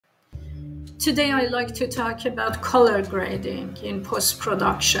Today I'd like to talk about color grading in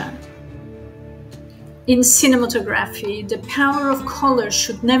post-production. In cinematography, the power of color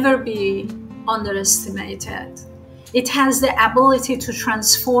should never be underestimated. It has the ability to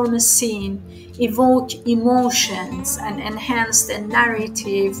transform a scene, evoke emotions, and enhance the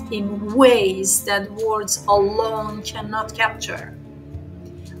narrative in ways that words alone cannot capture.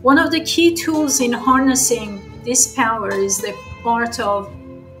 One of the key tools in harnessing this power is the art of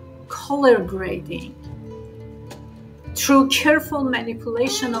color grading. Through careful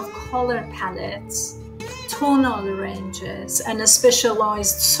manipulation of color palettes, tonal ranges, and a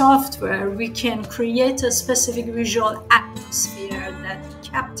specialized software, we can create a specific visual atmosphere that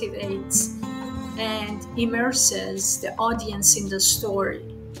captivates and immerses the audience in the story.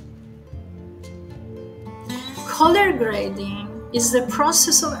 Color grading is the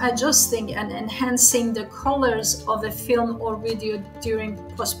process of adjusting and enhancing the colors of a film or video during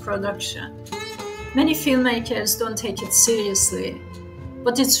post-production. Many filmmakers don't take it seriously,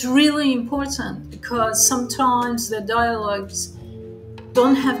 but it's really important because sometimes the dialogues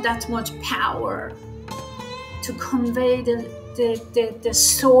don't have that much power to convey the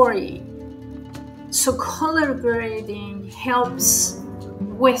story. So color grading helps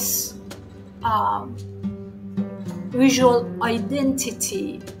with visual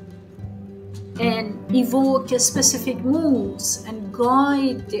identity and evoke specific moods and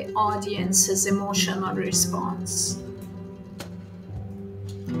guide the audience's emotional response.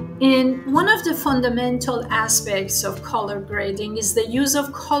 And one of the fundamental aspects of color grading is the use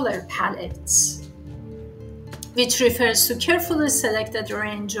of color palettes, which refers to carefully selected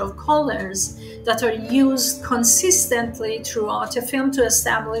range of colors that are used consistently throughout a film to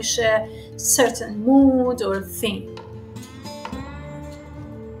establish a certain mood or theme.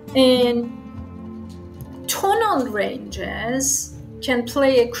 And tonal ranges can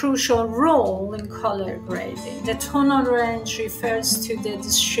play a crucial role in color grading. The tonal range refers to the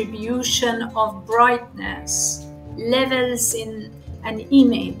distribution of brightness levels in an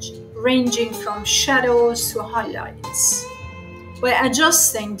image, ranging from shadows to highlights. By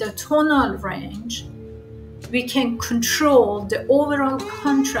adjusting the tonal range, we can control the overall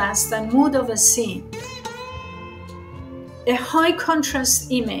contrast and mood of a scene. A high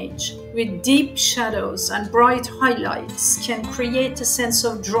contrast image with deep shadows and bright highlights can create a sense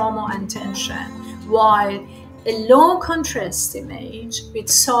of drama and tension, while a low contrast image with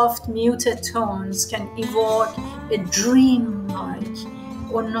soft muted tones can evoke a dreamlike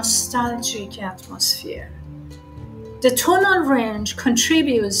or nostalgic atmosphere. The tonal range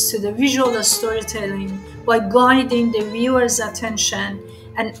contributes to the visual storytelling by guiding the viewer's attention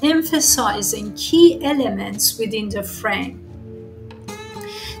and emphasizing key elements within the frame.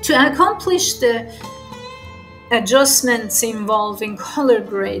 To accomplish the adjustments involved in color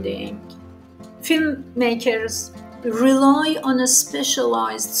grading, filmmakers rely on a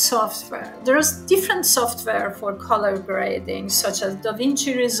specialized software. There's different software for color grading, such as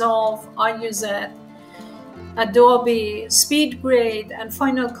DaVinci Resolve, I use it, Adobe, SpeedGrade, and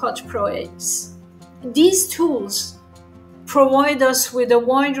Final Cut Pro X. These tools provide us with a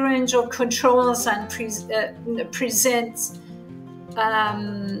wide range of controls and present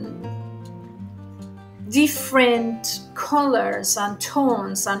different colors and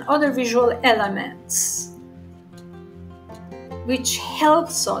tones and other visual elements, which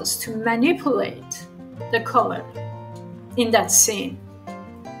helps us to manipulate the color in that scene.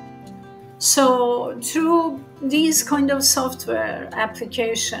 So through these kind of software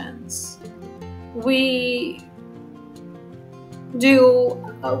applications, we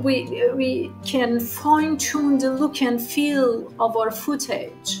can fine-tune the look and feel of our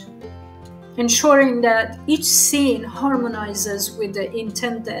footage, ensuring that each scene harmonizes with the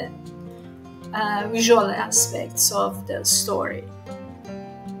intended visual aspects of the story.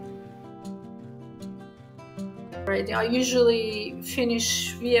 I usually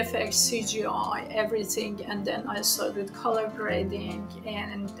finish VFX, CGI, everything, and then I start with color grading,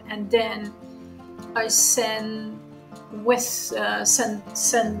 and then I send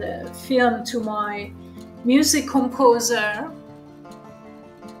the film to my music composer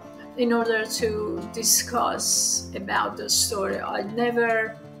in order to discuss about the story. I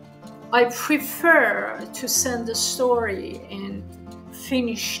prefer to send the story in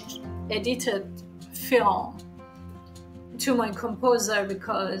finished, edited film to my composer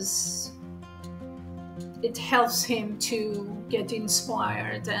because it helps him to get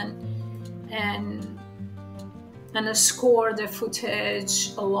inspired and score the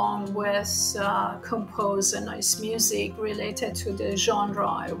footage along with compose a nice music related to the genre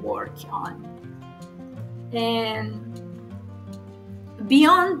I work on. And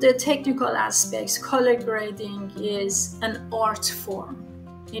Beyond the technical aspects, color grading is an art form,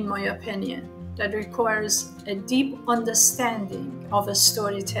 in my opinion, that requires a deep understanding of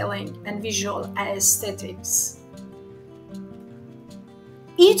storytelling and visual aesthetics.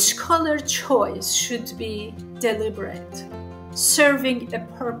 Each color choice should be deliberate, serving a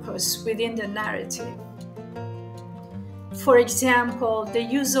purpose within the narrative. For example, the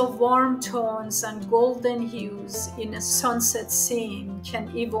use of warm tones and golden hues in a sunset scene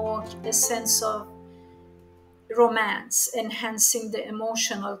can evoke a sense of romance, enhancing the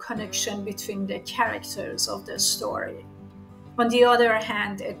emotional connection between the characters of the story. On the other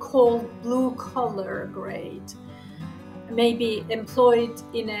hand, a cold blue color grade may be employed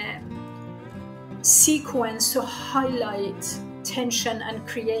in a sequence to highlight tension and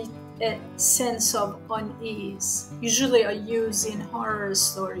create a sense of unease. Usually I use in horror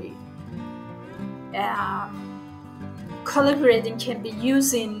story. Color grading can be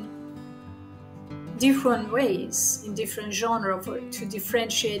used in different ways, in different genres, to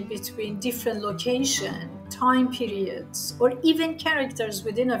differentiate between different location, time periods, or even characters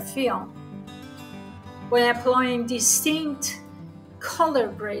within a film. By applying distinct color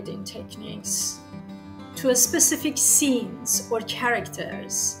grading techniques to a specific scenes or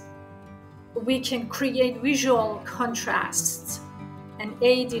characters, we can create visual contrasts and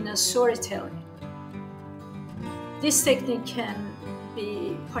aid in a storytelling. This technique can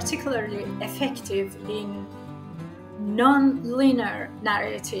be particularly effective in non-linear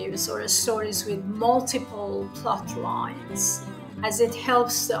narratives or stories with multiple plot lines, as it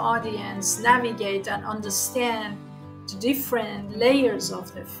helps the audience navigate and understand the different layers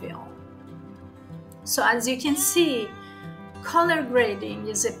of the film. So as you can see, color grading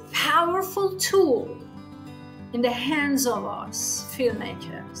is a powerful tool in the hands of us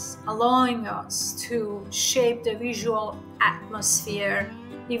filmmakers, allowing us to shape the visual atmosphere,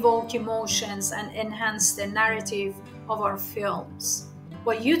 evoke emotions, and enhance the narrative of our films.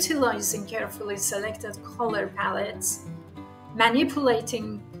 By utilizing carefully selected color palettes,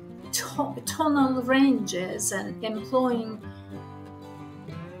 manipulating tonal ranges, and employing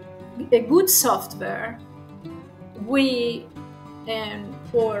a good software, we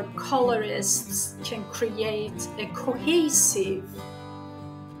or colorists can create a cohesive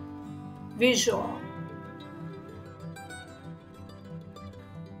visual